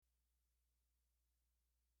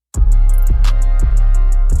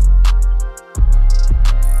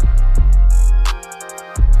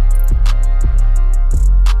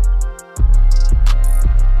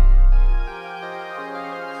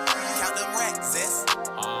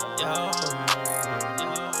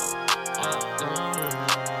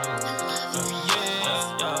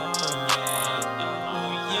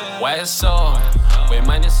Why it's so? Wait,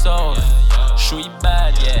 mine is so. Shooty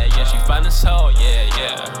bad, yeah, yeah, she fine as hell, yeah,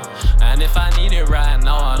 yeah. And if I need it right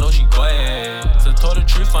now, I know she got it. To tell the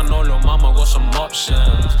truth, I know little mama got some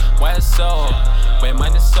options. Why it's so? Wait,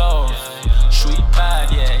 mine is so. Shooty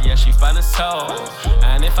bad, yeah, yeah, she fine as hell.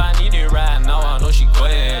 And if I need it right now, I know she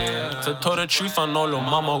got it. To tell the truth, I know little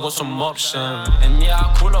mama got some options. And yeah,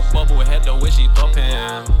 I call her bubble head the way she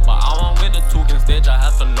topping. But I want with the talking stage, I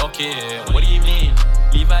have to lock it. What do you mean?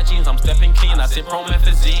 Levi jeans, I'm stepping clean, I sip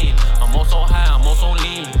promethazine. I'm also high, I'm also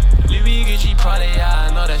lean. Louis Gucci Prada, yeah,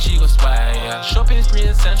 I know that she got swag, yeah. Shopping spree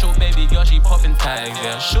essential, baby girl, she popping tags,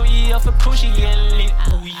 yeah. Shorty off a push, she getting lit,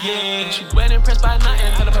 ooh yeah. She went impressed by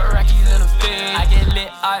nothing, till the Parakis in the face. I get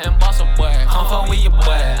lit, I am boss boy, come fuck with your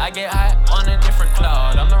boy. I get high on a different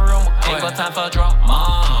cloud, I'm the real McCoy. Ain't got time for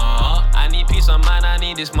drama, I need peace of mind, I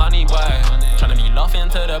need this money, boy. Tryna be laughing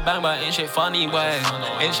to the bank, but ain't shit funny, boy.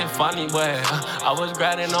 Ain't shit funny, boy. I was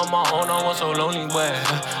grinding on my own, I was so lonely, boy.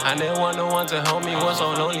 I didn't want no one to help me, was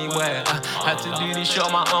so lonely, boy. Had to do this shit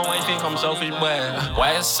on my own, I think I'm selfish, boy.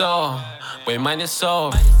 Why it's so? Wait, mine is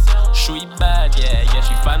so. Shooty bad, yeah, yeah,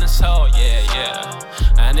 she fine as hell, yeah,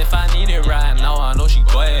 yeah. And if I need it right now, I know she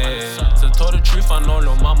got it. To tell the truth, I know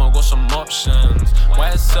little mama got some options.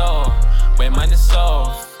 Why it's so? Wait, mine is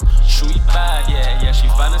so. Shooty bad, yeah, yeah, she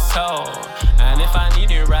fine as hell. And if I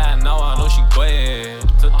need it right now, I know she got it.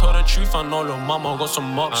 To tell the truth, I know little mama got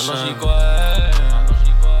some options. I know she got it.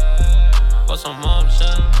 Got some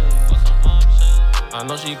options. I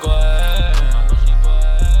know she got it.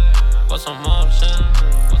 Got some options.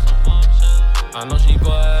 I know she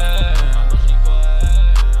got it.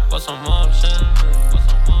 Got some options.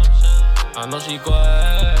 I know she got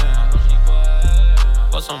it.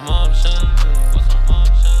 Got some options.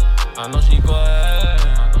 I know she got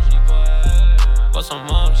it. Got some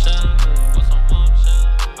options.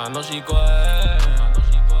 I know she got it.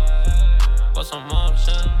 Got some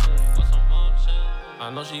options. I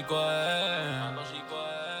know she got it.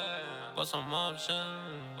 Got some options.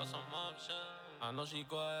 I know she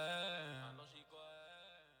got it.